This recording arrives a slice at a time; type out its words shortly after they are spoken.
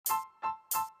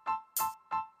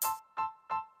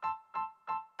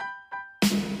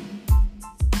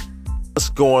What's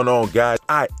going on, guys?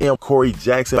 I am Corey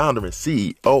Jackson, founder and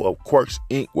CEO of Quirks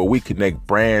Inc., where we connect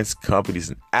brands, companies,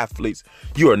 and athletes.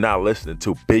 You are now listening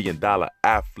to Billion Dollar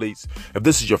Athletes. If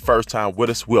this is your first time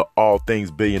with us, we're all things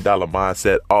billion dollar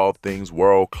mindset, all things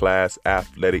world-class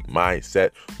athletic mindset.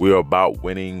 We're about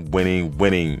winning, winning,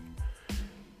 winning.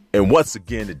 And once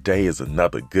again, today is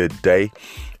another good day.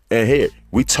 And here,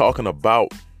 we talking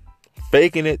about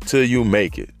faking it till you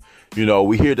make it. You know,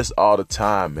 we hear this all the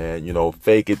time, man. You know,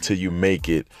 fake it till you make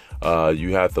it.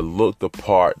 You have to look the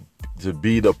part to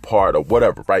be the part or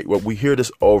whatever, right? Well, we hear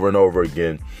this over and over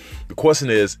again. The question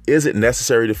is it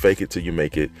necessary to fake it till you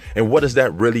make it? And what does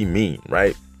that really mean,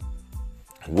 right?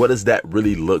 What does that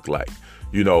really look like?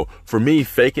 You know, for me,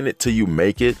 faking it till you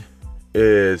make it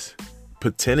is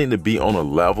pretending to be on a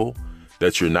level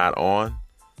that you're not on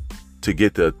to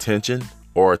get the attention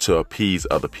or to appease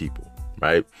other people,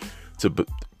 right?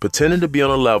 Pretending to be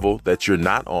on a level that you're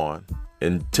not on,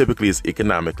 and typically it's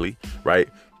economically, right?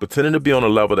 Pretending to be on a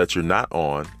level that you're not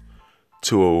on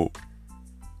to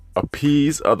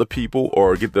appease other people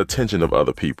or get the attention of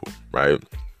other people, right?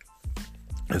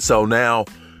 And so now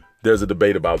there's a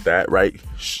debate about that, right?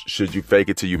 Should you fake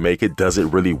it till you make it? Does it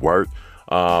really work?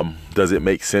 Does it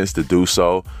make sense to do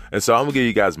so? And so I'm gonna give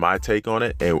you guys my take on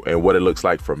it and what it looks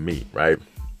like for me, right?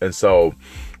 And so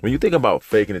when you think about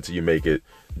faking it till you make it,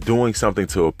 doing something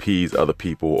to appease other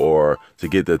people or to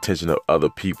get the attention of other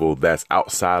people that's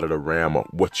outside of the realm of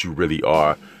what you really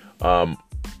are, I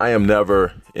am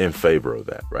never in favor of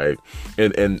that, right?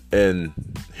 And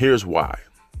here's why.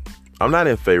 I'm not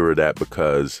in favor of that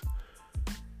because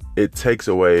it takes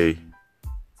away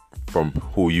from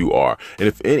who you are. And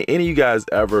if any of you guys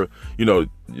ever, you know,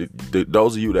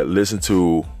 those of you that listen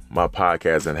to my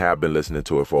podcast and have been listening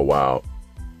to it for a while,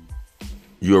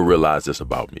 you'll realize this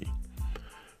about me.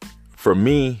 For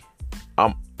me,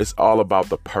 it's all about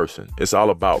the person. It's all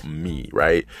about me,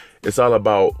 right? It's all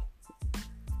about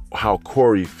how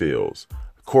Corey feels.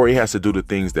 Corey has to do the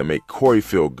things that make Corey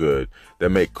feel good, that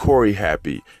make Corey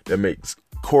happy, that makes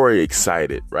Corey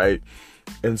excited, right?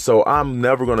 And so I'm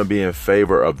never going to be in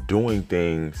favor of doing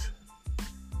things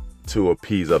to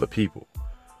appease other people.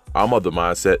 I'm of the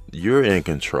mindset, you're in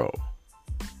control,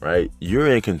 right? You're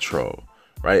in control,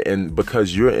 right? And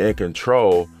because you're in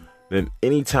control, then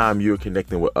anytime you're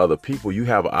connecting with other people, you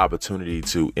have an opportunity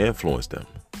to influence them.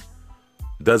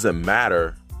 Doesn't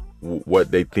matter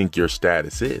what they think your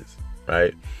status is,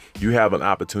 right? You have an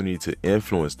opportunity to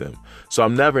influence them. So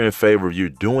I'm never in favor of you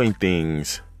doing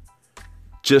things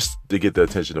just to get the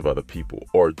attention of other people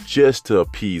or just to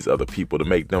appease other people, to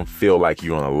make them feel like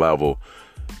you're on a level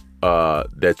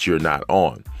that you're not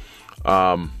on.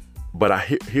 But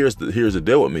here's the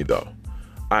deal with me, though.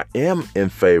 I am in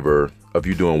favor of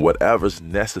you doing whatever's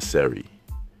necessary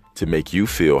to make you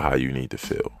feel how you need to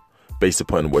feel based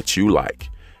upon what you like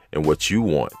and what you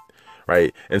want,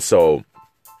 right? And so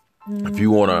if you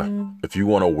want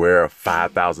to wear a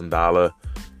 $5,000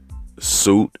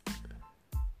 suit,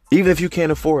 even if you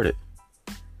can't afford it,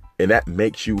 and that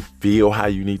makes you feel how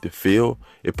you need to feel,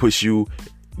 it gives you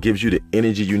the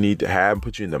energy you need to have,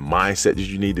 puts you in the mindset that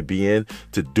you need to be in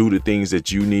to do the things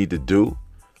that you need to do,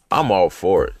 I'm all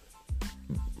for it.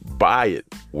 Buy it,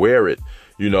 wear it.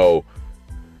 You know,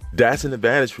 that's an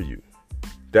advantage for you.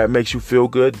 That makes you feel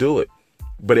good, do it.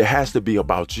 But it has to be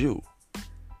about you.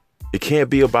 It can't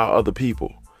be about other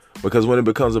people. Because when it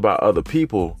becomes about other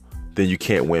people, then you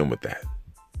can't win with that.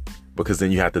 Because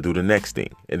then you have to do the next thing,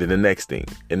 and then the next thing,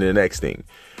 and then the next thing.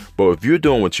 But if you're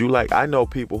doing what you like, I know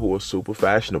people who are super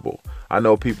fashionable. I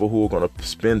know people who are going to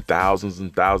spend thousands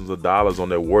and thousands of dollars on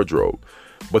their wardrobe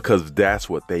because that's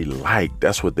what they like.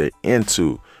 That's what they're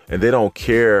into. And they don't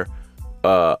care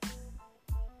to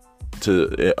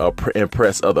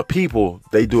impress other people.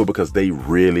 They do it because they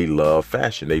really love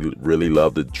fashion. They really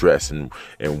love to dress and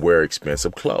wear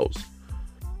expensive clothes.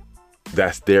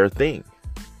 That's their thing.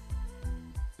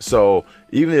 So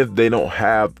even if they don't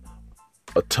have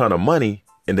a ton of money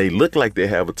and they look like they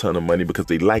have a ton of money because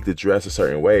they like to dress a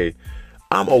certain way,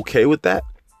 I'm okay with that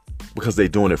because they're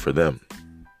doing it for them.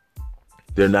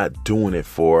 They're not doing it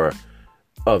for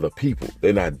other people.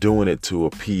 They're not doing it to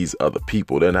appease other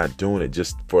people. They're not doing it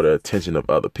just for the attention of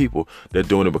other people. They're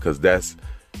doing it because that's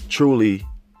truly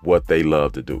what they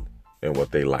love to do and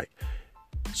what they like.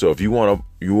 So if you want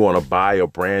to buy a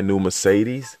brand new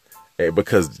Mercedes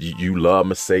because you love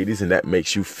Mercedes and that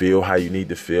makes you feel how you need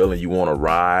to feel, and you want to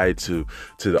ride to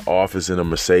the office in a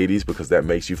Mercedes because that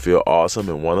makes you feel awesome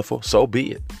and wonderful, so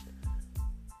be it.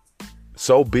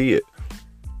 So be it.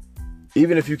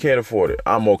 Even if you can't afford it,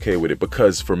 I'm okay with it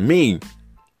because for me,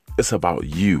 it's about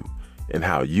you and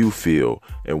how you feel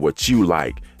and what you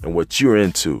like and what you're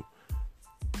into.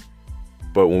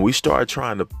 But when we start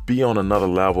trying to be on another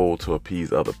level to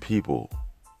appease other people,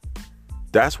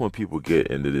 that's when people get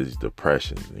into this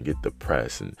depression and get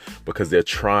depressed, and because they're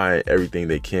trying everything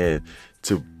they can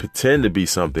to pretend to be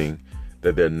something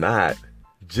that they're not,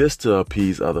 just to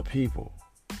appease other people.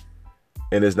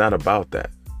 And it's not about that.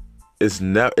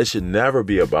 It should never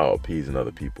be about appeasing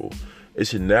other people. You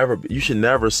should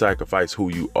never sacrifice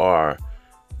who you are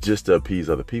just to appease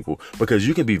other people, because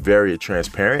you can be very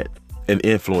transparent and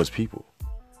influence people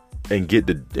and get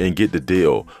the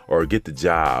deal, or get the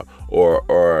job,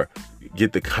 or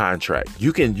get the contract.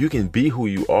 You can be who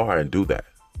you are and do that.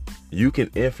 You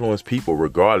can influence people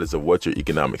regardless of what your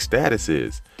economic status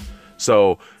is.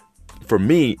 So for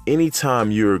me,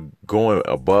 anytime you're going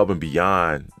above and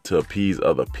beyond to appease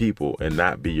other people and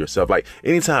not be yourself, like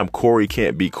anytime Corey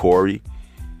can't be Corey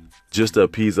just to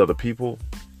appease other people,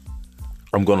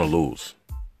 I'm going to lose.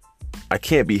 I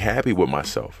can't be happy with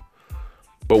myself.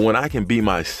 But when I can be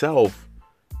myself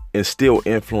and still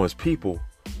influence people,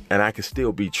 and I can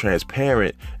still be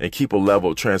transparent and keep a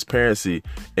level of transparency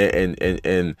and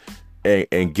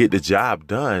get the job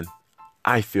done,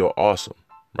 I feel awesome,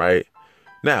 right?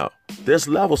 Now, there's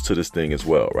levels to this thing as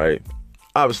well, right?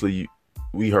 Obviously,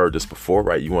 we heard this before,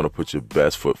 right? You want to put your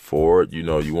best foot forward. You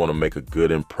want to make a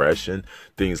good impression,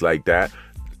 things like that.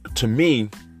 To me,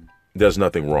 there's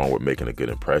nothing wrong with making a good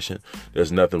impression.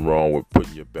 There's nothing wrong with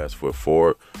putting your best foot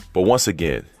forward. But once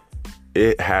again,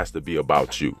 it has to be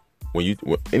about you. When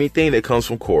anything that comes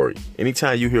from Corey,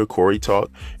 anytime you hear Corey talk,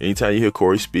 anytime you hear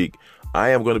Corey speak,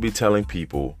 I am going to be telling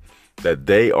people that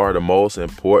they are the most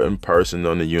important person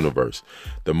on the universe,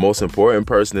 the most important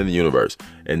person in the universe,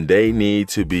 and they need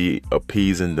to be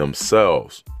appeasing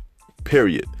themselves,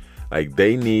 period. Like,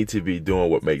 they need to be doing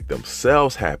what makes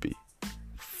themselves happy,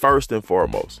 first and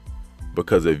foremost.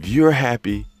 Because if you're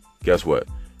happy, guess what?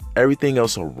 Everything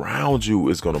else around you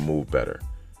is going to move better.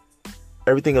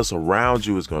 Everything else around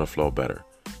you is going to flow better.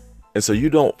 And so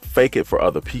you don't fake it for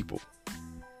other people,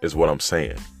 is what I'm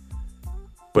saying.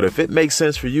 But if it makes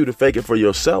sense for you to fake it for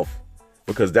yourself,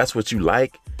 because that's what you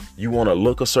like, you want to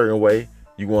look a certain way,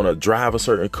 you want to drive a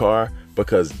certain car,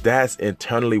 because that's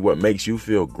internally what makes you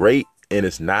feel great. And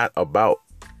it's not about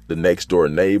the next door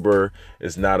neighbor.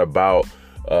 It's not about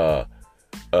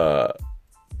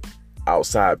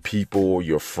outside people,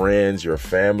 your friends, your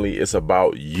family. It's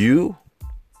about you.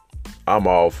 I'm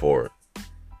all for it.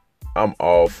 I'm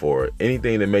all for it.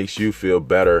 Anything that makes you feel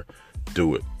better,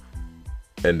 do it.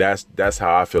 And that's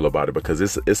how I feel about it, because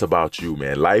it's about you,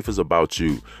 man. Life is about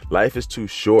you. Life is too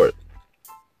short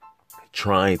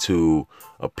trying to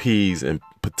appease and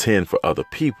pretend for other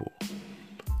people.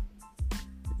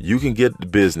 You can get the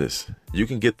business. You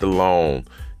can get the loan.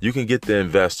 You can get the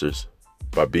investors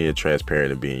by being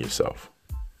transparent and being yourself.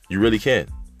 You really can.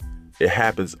 It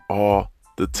happens all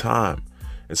the time.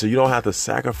 And so you don't have to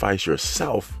sacrifice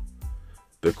yourself,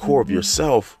 the core of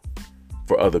yourself,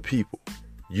 for other people.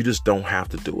 You just don't have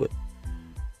to do it.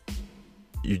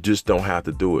 You just don't have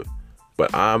to do it.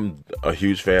 But I'm a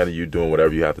huge fan of you doing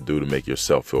whatever you have to do to make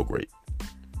yourself feel great.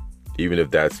 Even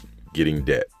if that's getting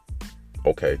debt.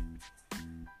 Okay.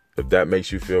 If that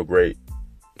makes you feel great,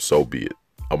 so be it.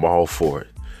 I'm all for it.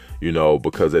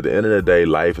 Because at the end of the day,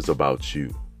 life is about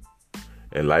you.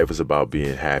 And life is about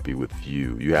being happy with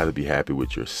you. You have to be happy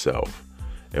with yourself.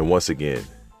 And once again,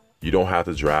 you don't have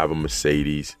to drive a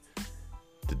Mercedes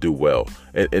to do well.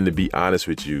 And to be honest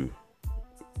with you,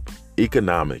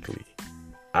 economically,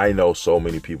 I know so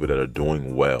many people that are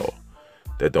doing well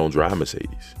that don't drive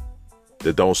Mercedes,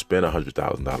 that don't spend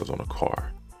 $100,000 on a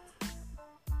car,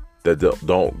 that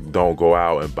don't go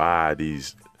out and buy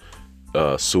these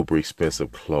super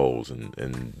expensive clothes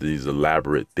and these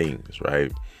elaborate things,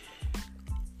 right?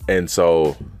 And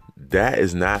so that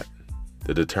is not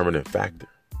the determining factor,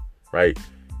 right?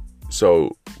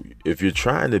 So if you're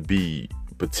trying to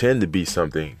pretend to be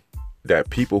something that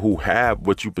people who have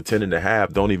what you pretending to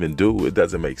have don't even do, it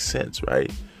doesn't make sense,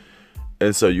 right?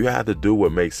 And so you have to do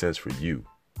what makes sense for you.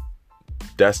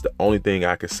 That's the only thing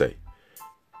I could say.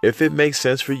 If it makes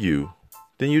sense for you,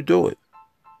 then you do it.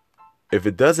 If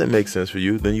it doesn't make sense for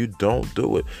you, then you don't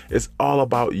do it. It's all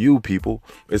about you, people.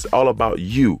 It's all about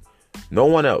you. No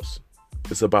one else.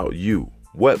 It's about you.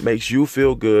 What makes you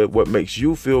feel good? What makes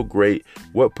you feel great?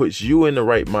 What puts you in the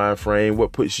right mind frame?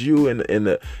 What puts you have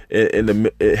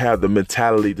the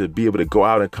mentality to be able to go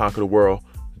out and conquer the world?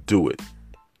 Do it.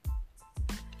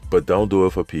 But don't do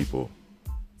it for people.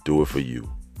 Do it for you.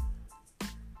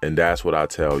 And that's what I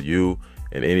tell you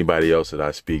and anybody else that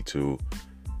I speak to.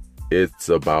 It's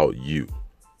about you.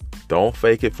 Don't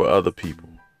fake it for other people.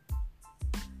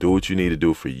 Do what you need to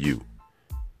do for you.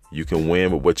 You can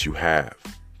win with what you have.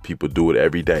 People do it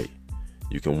every day.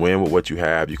 You can win with what you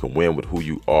have. You can win with who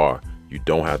you are. You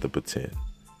don't have to pretend.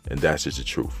 And that's just the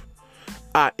truth.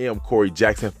 I am Corey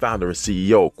Jackson, founder and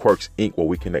CEO of Quirks Inc., where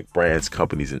we connect brands,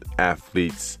 companies, and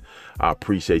athletes. I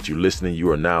appreciate you listening. You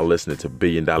are now listening to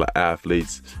Billion Dollar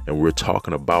Athletes, and we're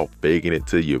talking about faking it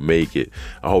till you make it.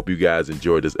 I hope you guys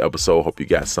enjoyed this episode. Hope you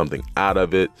got something out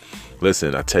of it.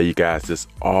 Listen, I tell you guys this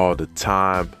all the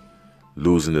time.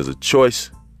 Losing is a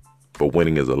choice, but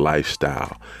winning is a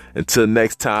lifestyle. Until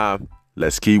next time,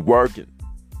 let's keep working.